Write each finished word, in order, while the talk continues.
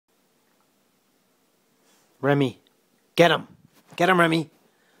Remy, get him. Get him, Remy.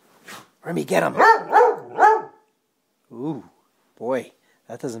 Remy, get him. Ooh, boy,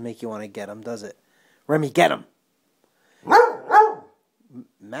 that doesn't make you want to get him, does it? Remy, get him.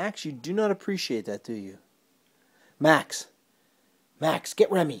 Max, you do not appreciate that, do you? Max,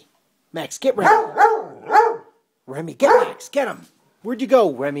 get Remy. Max, get Remy. Remy, get Max, get him. Where'd you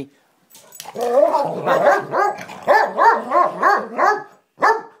go, Remy?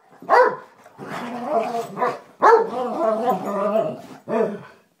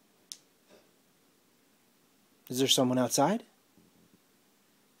 Is there someone outside?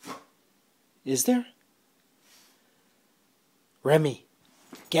 Is there? Remy,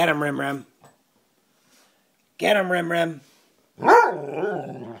 get him, Rem. Get him, Rem.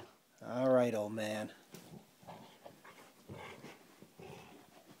 All right, old man.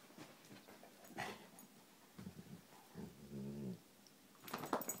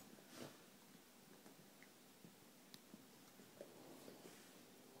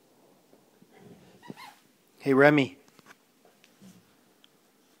 Hey, Remy.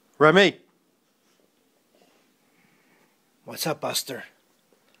 Remy! What's up, Buster?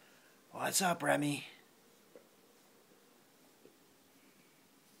 What's up, Remy?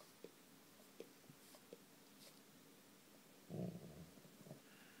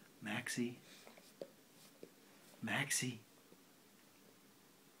 Maxie?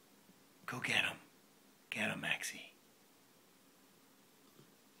 Go get him. Get him, Maxie.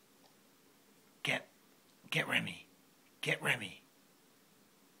 Get Remy. Get Remy.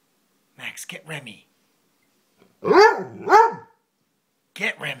 Max, get Remy.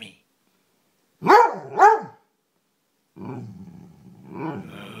 Get Remy.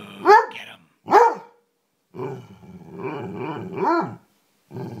 Get him.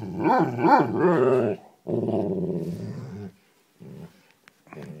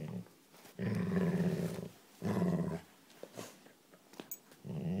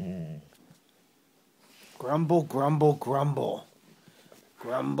 Grumble, grumble, grumble.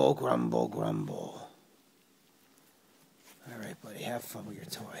 Grumble, grumble, grumble. All right, buddy, have fun with your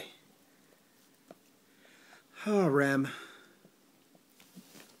toy. Oh, Rem.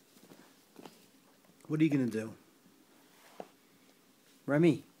 What are you going to do?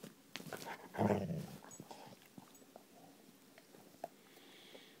 Remy.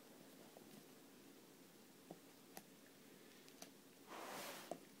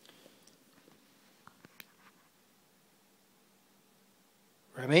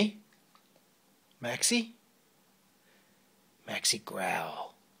 Remy? Maxie? Maxie,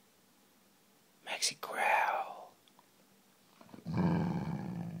 growl. Maxie, growl.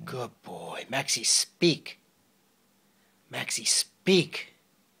 Good boy. Maxie, speak. Maxie, speak.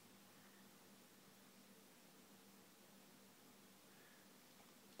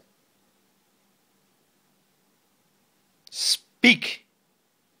 Speak.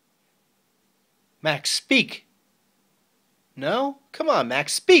 Max, speak. No? Come on,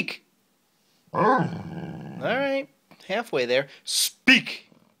 Max, speak. All right, halfway there. Speak.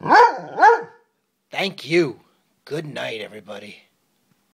 Thank you. Good night, everybody.